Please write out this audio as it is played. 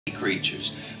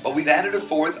creatures. But we've added a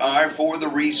fourth R for the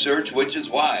research, which is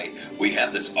why we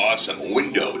have this awesome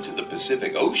window to the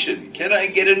Pacific Ocean. Can I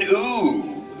get an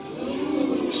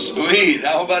ooh? Sweet.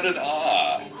 How about an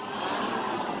ah?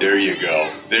 There you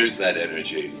go. There's that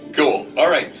energy. Cool. All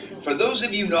right. For those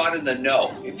of you not in the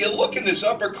know, if you look in this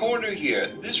upper corner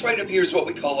here, this right up here is what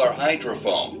we call our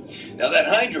hydrophone. Now that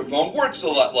hydrophone works a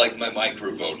lot like my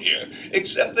microphone here,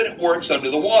 except that it works under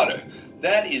the water.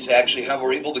 That is actually how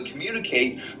we're able to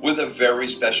communicate with a very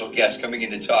special guest coming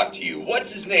in to talk to you.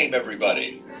 What's his name,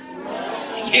 everybody?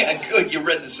 Yeah, good, you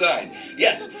read the sign.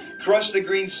 Yes, Crush the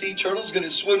green sea turtle is going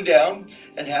to swim down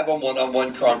and have a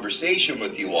one-on-one conversation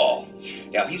with you all.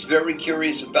 Now, he's very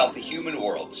curious about the human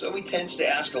world, so he tends to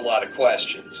ask a lot of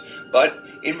questions. But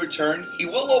in return, he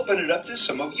will open it up to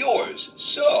some of yours.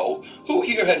 So, who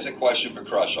here has a question for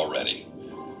Crush already?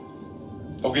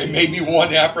 Okay, maybe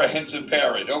one apprehensive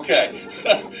parent. Okay,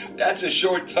 that's a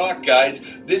short talk, guys.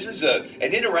 This is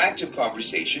an interactive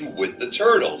conversation with the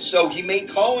turtle. So he may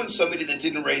call on somebody that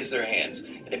didn't raise their hands.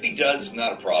 And if he does,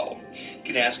 not a problem. You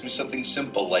can ask him something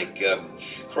simple like,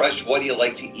 Crush, what do you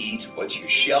like to eat? What's your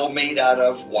shell made out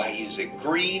of? Why is it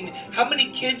green? How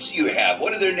many kids do you have?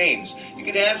 What are their names? You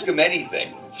can ask him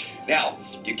anything. Now,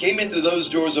 you came in through those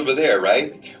doors over there,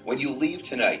 right? When you leave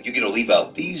tonight, you're going to leave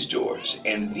out these doors,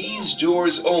 and these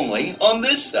doors only on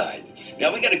this side.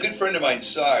 Now, we got a good friend of mine,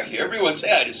 Sar, here. Everyone say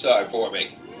hi to Sar for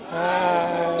me.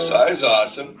 Hi. Sar's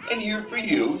awesome, and here for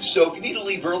you. So if you need to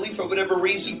leave early for whatever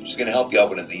reason, she's going to help you out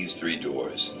one of these three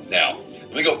doors. Now,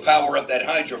 let me go power up that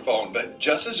hydrophone, but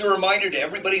just as a reminder to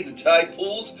everybody in the tide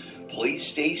pools, please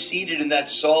stay seated in that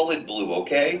solid blue,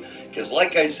 okay? Because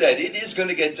like I said, it is going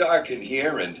to get dark in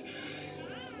here, and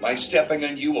my stepping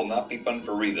on you will not be fun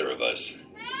for either of us.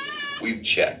 We've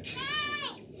checked.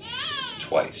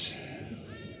 Twice.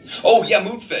 Oh, yeah,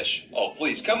 Moonfish. Oh,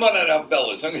 please, come on out,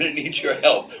 fellas. I'm going to need your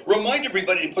help. Remind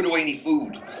everybody to put away any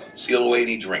food. Seal away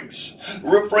any drinks.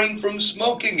 Refrain from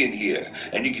smoking in here.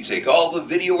 And you can take all the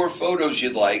video or photos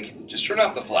you'd like. Just turn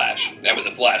off the flash. Now with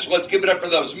the flash, let's give it up for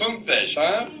those Moonfish,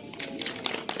 huh?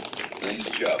 Nice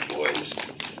job, boys.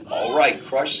 All right,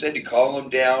 Crush said to call him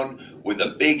down with a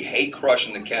big hey Crush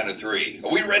on the count of three.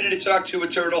 Are we ready to talk to a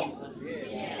turtle?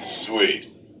 Yeah. Sweet.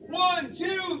 1,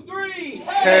 2, 3,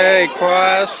 hey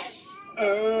Crush.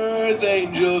 Earth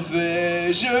angel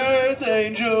fish,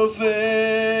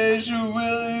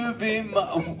 will you be my...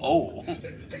 Oh.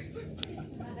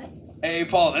 Hey,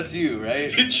 Paul, that's you,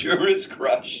 right? It sure is,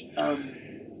 Crush.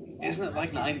 Isn't it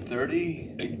like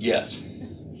 9:30? Yes.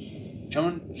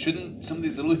 Shouldn't some of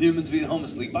these little humans be at home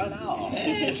asleep by now?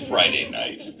 It's Friday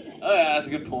night. Oh, yeah, that's a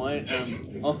good point.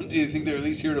 Do you think they're at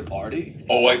least here to party?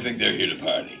 Oh, I think they're here to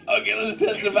party. Okay, let's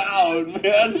test them out,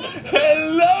 man.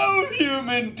 Hello,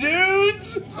 human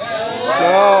dudes! So,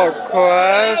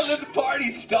 Crush. Yeah, let the party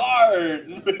start,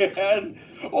 man.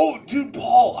 Oh, dude,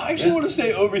 Paul, I actually want to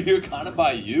stay over here kind of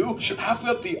by you. Sure. Halfway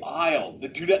up the aisle. They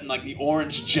do that in, like, the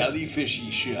orange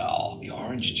jellyfishy shell. The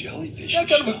orange jellyfish. Yeah,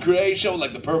 kind of a gray shell with,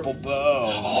 like, the purple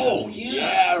bow. Oh, yeah.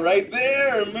 Yeah, right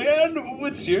there, man.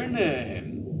 What's your name?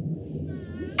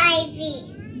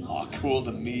 Ivy. Oh, cool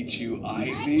to meet you,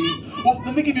 Ivy. Well,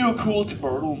 let me give you a cool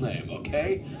turtle name,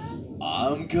 okay?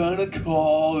 I'm gonna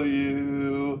call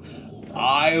you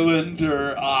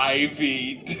Islander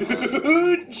Ivy,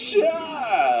 dude.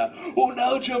 Yeah. Well,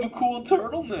 now that you have a cool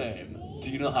turtle name,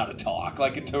 do you know how to talk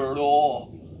like a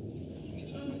turtle?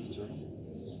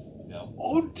 No.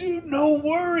 Oh, dude, no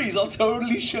worries. I'll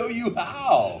totally show you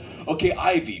how. Okay,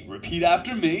 Ivy, repeat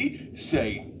after me.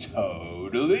 Say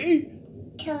totally.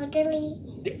 Totally.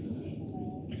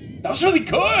 That was really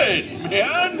good,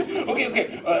 man.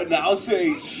 Okay. Now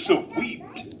say sweet.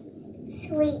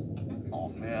 Sweet. Oh,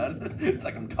 man. It's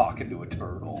like I'm talking to a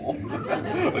turtle.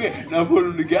 Okay, now put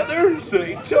them together.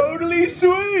 Say totally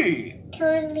sweet.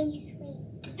 Totally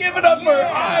sweet. Give it up for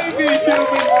Ivy,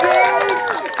 human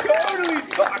dudes. Totally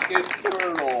talking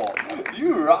turtle.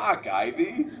 You rock,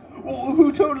 Ivy. Well,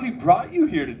 who totally brought you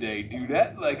here today,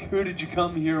 Dudette? Like, who did you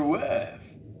come here with?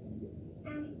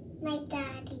 My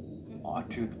daddy. Aw,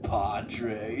 to the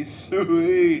Padre.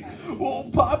 Sweet. Well,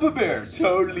 Papa Bear,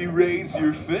 totally raise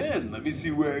your fin. Let me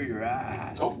see where you're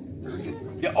at. Oh, very good.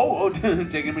 Yeah,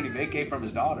 taking a mini vacay from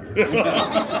his daughter.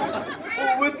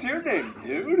 Well, what's your name,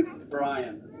 dude?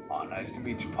 Brian. Aw, nice to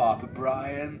meet you, Papa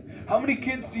Brian. How many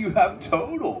kids do you have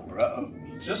total, bro?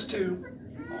 Just 2.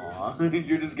 Aw,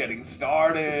 you're just getting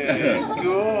started.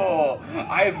 Cool.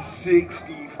 I have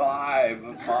 65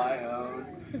 of my own.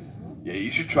 Yeah,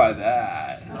 you should try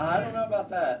that. I don't know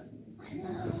about that.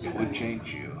 It would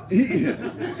change you.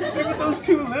 Maybe those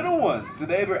 2 little ones. Do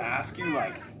they ever ask you,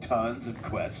 like, tons of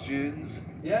questions?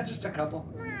 Yeah, just a couple.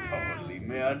 Totally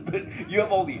man. But you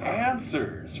have all the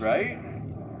answers, right?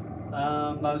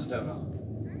 Most of them.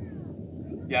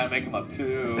 Yeah, I make them up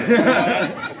too.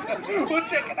 Well,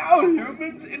 check it out,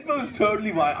 humans. Info's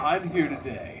totally why I'm here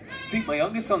today. See, my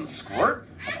youngest son, Squirt,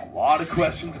 has a lot of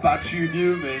questions about you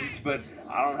humans, but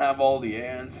I don't have all the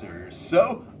answers.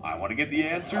 So, I want to get the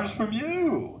answers from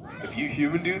you. If you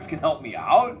human dudes can help me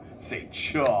out, say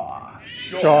chaw.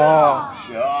 Shaw.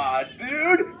 Chaw,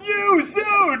 dude, you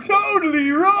so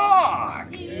totally rock!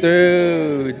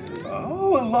 Dude.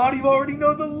 Oh, a lot of you already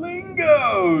know the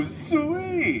lingo.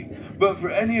 Sweet. But for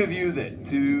any of you that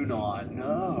do not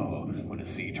know, when a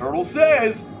sea turtle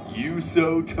says, "You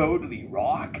so totally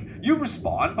rock," you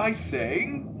respond by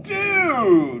saying,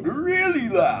 "Dude," really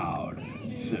loud.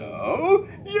 So,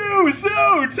 you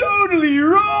so totally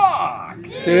rock!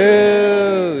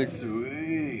 Dude.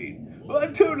 Sweet. Well,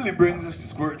 that totally brings us to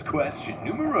Squirt's question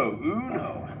numero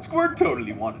uno. Squirt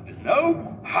totally wanted to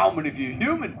know, how many of you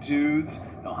human dudes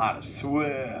know how to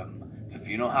swim? So if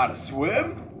you know how to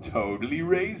swim, totally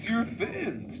raise your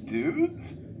fins,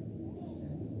 dudes.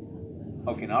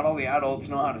 Okay, not all the adults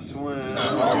know how to swim.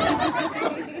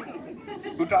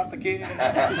 Who taught the kids?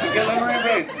 Okay, let me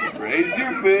rephrase. Raise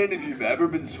your fin if you've ever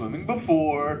been swimming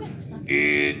before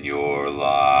in your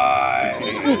life.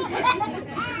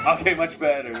 Okay, much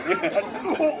better.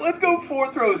 Well, let's go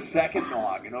fourth row second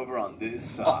noggin over on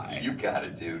this Oh, side. you got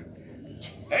it, dude.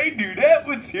 Hey, dudette,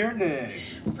 what's your name?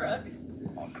 Brooke.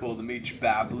 Oh, cool to meet you,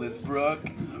 Babylith Brooke.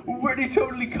 Where'd he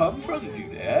totally come from,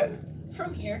 dudette?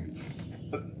 From here.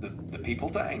 The people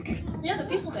tank. Yeah, the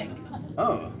people think.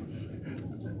 Oh.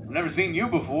 I've never seen you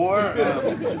before.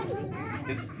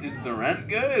 Is the rent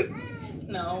good?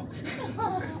 No.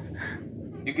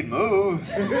 You can move.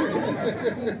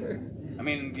 I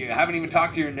mean, you haven't even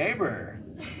talked to your neighbor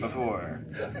before.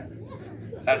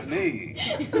 That's me.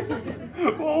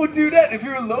 Oh, dudette, if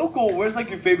you're a local, where's like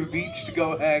your favorite beach to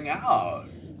go hang out?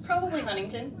 Probably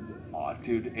Huntington. Aw,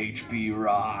 dude, HB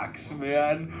rocks,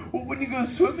 man. Well, when you go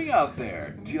swimming out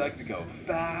there, do you like to go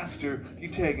fast, or do you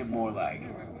take it more like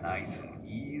nice and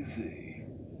easy?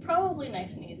 Probably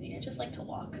nice and easy. I just like to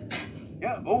walk.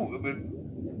 Yeah, oh, but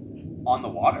on the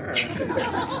water?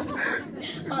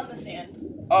 On the sand.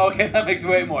 Okay, that makes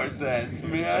way more sense,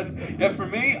 man. Yeah, for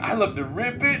me, I love to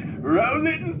rip it, roll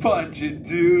it, and punch it,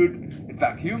 dude. In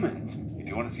fact, humans, if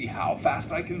you want to see how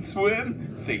fast I can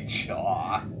swim, say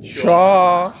chaw.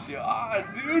 Shaw. Chaw,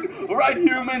 dude. All right,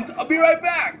 humans, I'll be right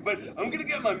back, but I'm gonna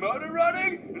get my motor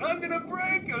running, and I'm gonna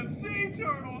break a sea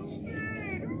turtle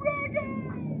speed record.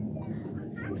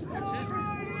 All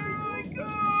right, here I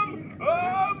come.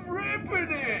 I'm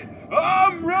ripping it.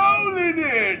 I'm rolling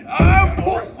it.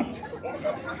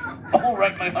 All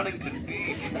right, my Huntington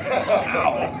Beach.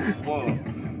 Ow. Whoa.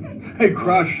 Hey,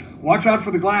 Crush, watch out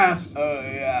for the glass. Oh,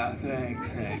 yeah, thanks,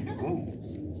 Hank. Whoa.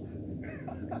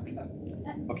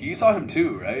 Okay, you saw him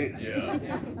too, right? Yeah.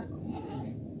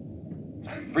 It's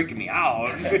freaking me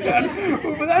out.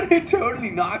 But that hit totally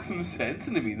knocked some sense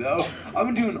into me, though. I've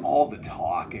been doing all the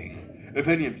talking. If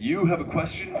any of you have a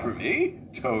question for me,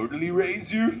 totally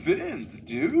raise your fins,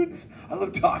 dudes. I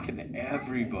love talking to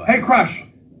everybody. Hey, Crush,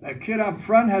 that kid up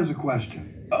front has a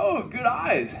question. Oh, good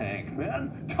eyes, Hank,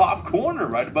 man. Top corner,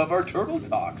 right above our turtle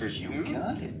talkers, You dude.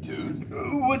 got it, dude.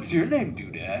 What's your name,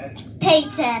 dudette?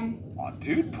 Peyton, Aw,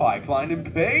 dude, Pipeline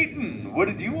and Peyton. What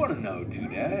did you want to know,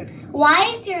 dudette?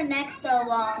 why is your neck so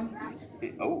long?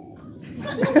 Oh.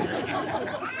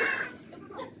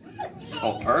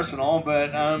 Well, personal,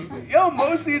 but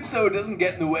mostly it's so it doesn't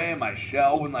get in the way of my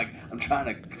shell when like I'm trying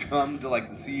to come to like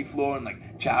the seafloor and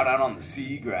like chow down on the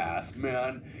seagrass,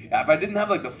 man. Yeah, if I didn't have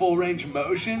like the full range of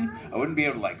motion, I wouldn't be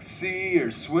able to like see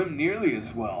or swim nearly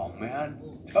as well, man.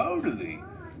 Totally.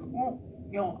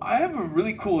 Well, I have a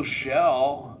really cool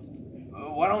shell.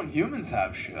 Why don't humans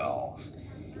have shells?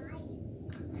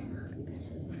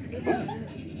 Oh.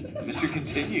 Mr.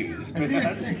 Continues,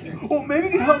 man. Well, maybe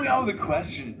you can help me out with a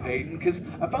question, Peyton, because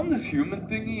I found this human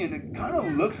thingy and it kind of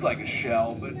looks like a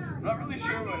shell, but I'm not really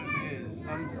sure what it is.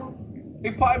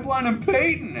 Hey, Pipeline and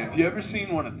Peyton, have you ever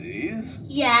seen one of these?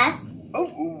 Yes, Oh,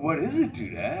 what is it,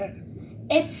 dudette?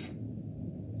 it's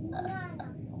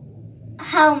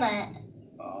helmet.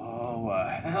 Oh, a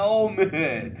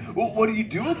helmet. Well, what do you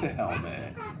do with the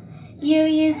helmet? You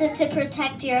use it to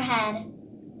protect your head.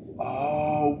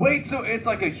 Oh, wait, so it's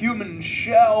like a human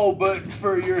shell, but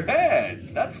for your head.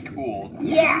 That's cool.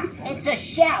 Yeah, it's a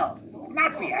shell,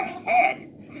 not for your head.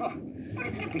 What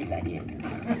do you think that is?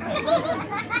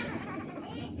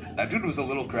 That dude was a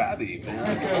little crabby,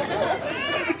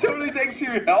 man. Totally thanks for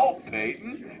your help,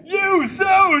 Peyton. You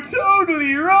so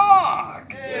totally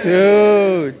rock!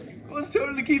 Dude. Well, let's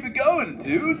totally keep it going,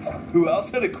 dudes. Who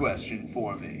else had a question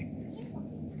for me?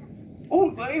 Oh,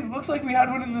 hey, looks like we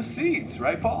had one in the seats,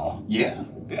 right, Paul? Yeah.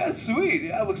 Yeah, sweet.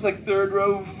 Yeah, looks like third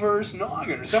row first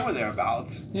noggin or somewhere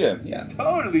thereabouts. Yeah.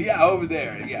 Totally, yeah, over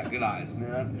there. Yeah, good eyes,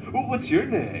 man. Oh, what's your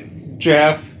name?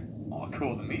 Jeff, Oh,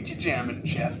 cool to meet you, Jammin'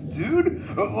 Jeff, dude.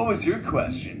 What was your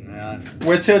question, man?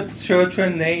 what's your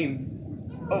children's name?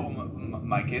 Oh,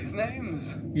 my kids'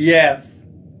 names? Yes.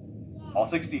 All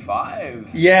 65.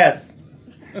 Yes.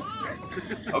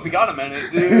 Hope you got a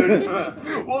minute,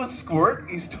 dude. Well, Squirt,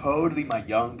 he's totally my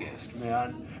youngest,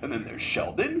 man. And then there's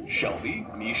Sheldon, Shelby,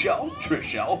 Michelle,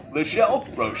 Trishelle, Lachelle,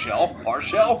 Rochelle,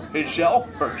 Marshall, his shell,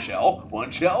 her shell,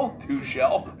 one shell, two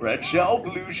shell, red shell,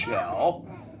 blue shell.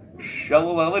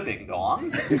 Shallalella Ding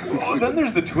Dong. Oh, then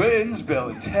there's the twins, Bill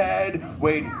and Ted,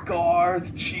 Wade and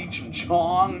Garth, Cheech and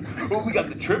Chong. Oh, we got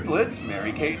the triplets,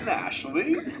 Mary Kate and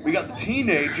Ashley. We got the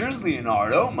teenagers,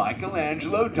 Leonardo,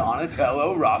 Michelangelo,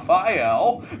 Donatello,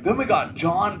 Raphael. Then we got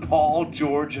John, Paul,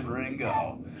 George, and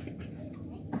Ringo.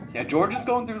 Yeah, George is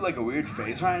going through like a weird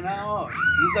phase right now.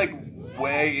 He's like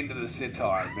way into the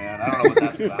sitar, man. I don't know what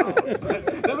that's about.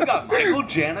 But then we got Michael,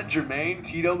 Janet, Jermaine,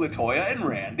 Tito, Latoya, and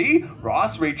Randy.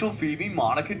 Ross, Rachel, Phoebe,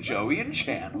 Monica, Joey, and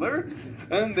Chandler.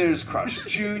 And there's Crush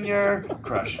Jr.,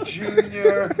 Crush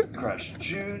Jr., Crush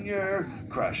Jr.,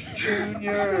 Crush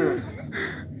Jr.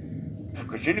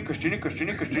 Christina,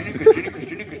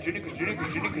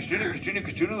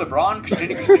 LeBron,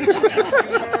 Christina.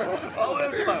 Oh,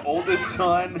 that's my oldest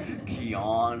son,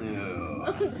 Keanu.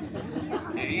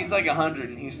 Yeah, he's like 100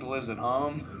 and he still lives at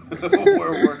home.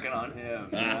 We're working on him,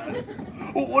 man.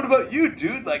 Well, what about you,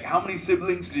 dude? Like, how many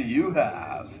siblings do you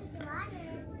have?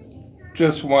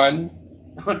 Just one.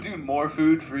 Oh, dude, more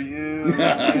food for you.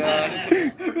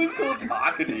 Man. It was cool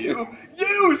talking to you.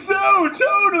 You so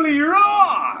totally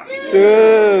rock!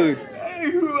 Dude. Hey,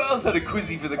 who else had a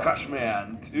quizzy for the Crush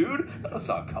Man, dude? I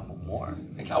saw a couple more.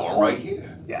 I got one right here.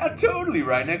 Yeah, totally,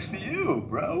 right next to you,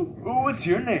 bro. Ooh, what's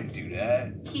your name,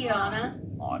 dudette? Kiana.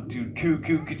 Aw, dude,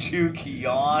 cuckoo,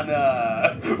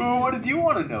 Kiana. Ooh, what did you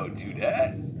want to know,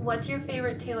 dudette? What's your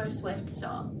favorite Taylor Swift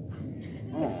song?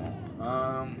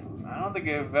 I don't think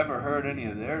I've ever heard any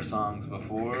of their songs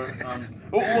before.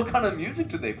 What kind of music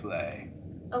do they play?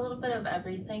 A little bit of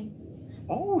everything.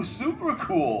 Oh, super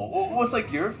cool. What's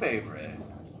like your favorite?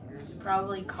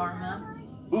 Probably Karma.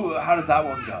 Ooh, how does that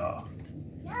one go?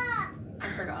 I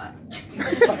forgot.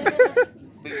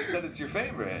 You said it's your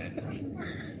favorite.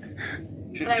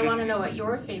 But I want to know what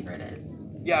your favorite is.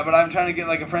 Yeah, but I'm trying to get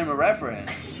like a frame of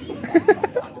reference.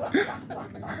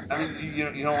 I mean, you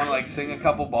don't want to like sing a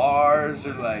couple bars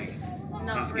or like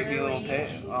just give me a little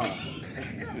taste. Oh,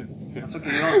 that's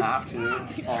okay. You don't have to.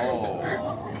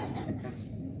 Oh,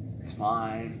 it's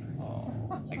fine.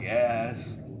 I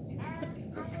guess.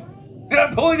 Dude,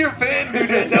 I'm pulling your fin,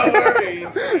 dude. No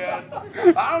worries, man.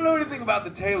 I don't know anything about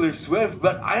the Taylor Swift,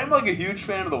 but I am like a huge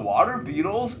fan of the Water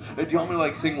Beatles. Do you want me to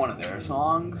like sing one of their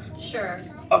songs? Sure.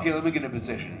 Okay, let me get in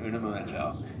position. Una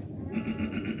momento.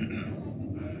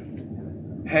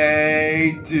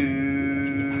 Hey,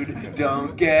 dude,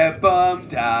 don't get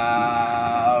bummed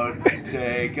out.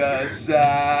 Take a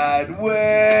sad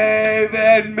wave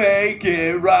and make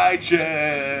it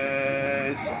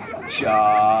righteous.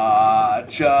 Cha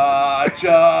cha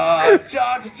cha cha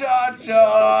cha cha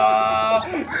cha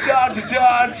cha cha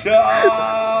cha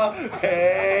cha.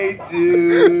 Hey,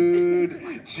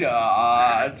 dude,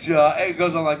 cha cha. It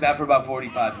goes on like that for about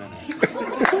 45 minutes.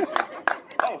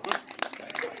 Oh.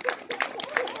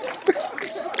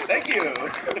 Thank you.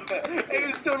 It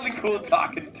was totally cool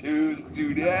talking to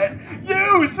dudette.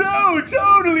 You so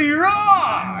totally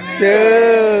rock!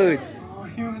 Dude. Oh,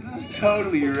 humans, this is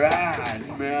totally rad,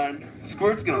 man.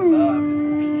 Squirt's gonna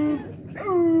love.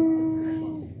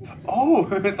 Oh,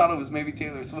 I thought it was maybe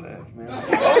Taylor Swift, man. Oh,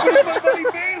 it's my buddy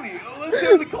Bailey. Let's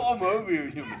totally call him over here,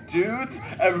 human dudes.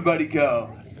 Everybody go.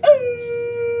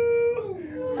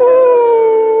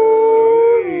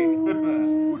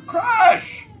 Sweet.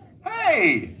 Crush!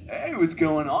 Hey! Hey, what's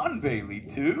going on, Bailey,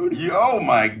 dude? Yo,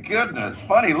 my goodness.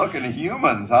 Funny looking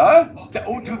humans, huh?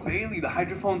 Oh, dude, Bailey, the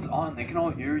hydrophone's on. They can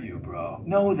all hear you, bro.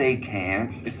 No, they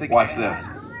can't. Yes, they Watch can. this.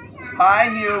 Hi,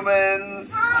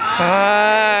 humans.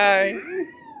 Hi.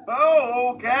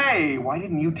 Oh, okay. Why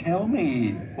didn't you tell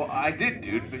me? Well, I did,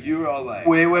 dude, but you were all like...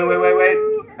 Wait. like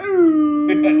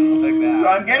that.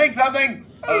 I'm getting something.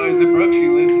 Oh, is it Brooke? She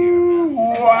lives here, man.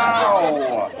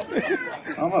 Wow.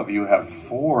 Some of you have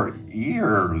 4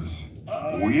 ears.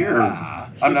 Weird. Yeah.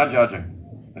 I'm not judging.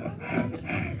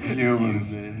 Humans.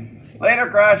 Later,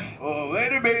 Crush. Oh,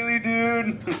 later, Bailey,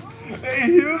 dude. Hey,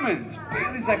 humans.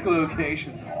 Bailey's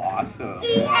echolocation's awesome.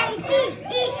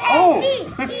 Oh,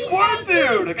 Squirt,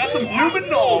 dude. I got some human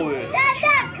knowledge.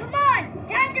 Dad, come on.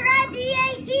 Time to ride the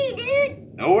EAC,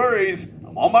 dude. No worries.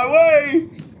 I'm on my way.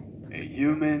 Hey,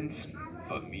 humans.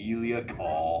 Familia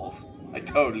calls. I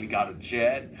totally got a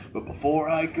jet, but before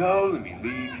I go, let me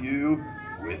leave you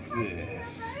with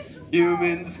this.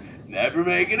 Humans, never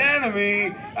make an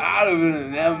enemy out of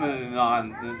an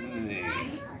enemy.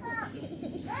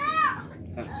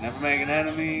 Never make an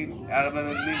enemy out of an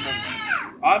enemy.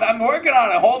 I'm working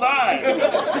on it. Hold on. Give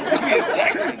me a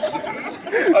second.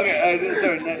 Okay,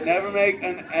 sorry. Never make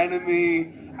an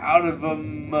enemy out of a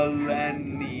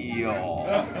millennial.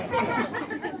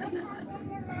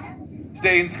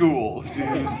 Stay in school, dudes.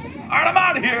 Alright, I'm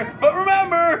out of here. But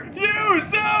remember, you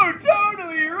so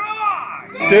totally rock!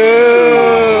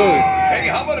 Dude! Hey,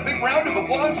 how about a big round of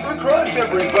applause for Crush,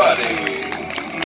 everybody?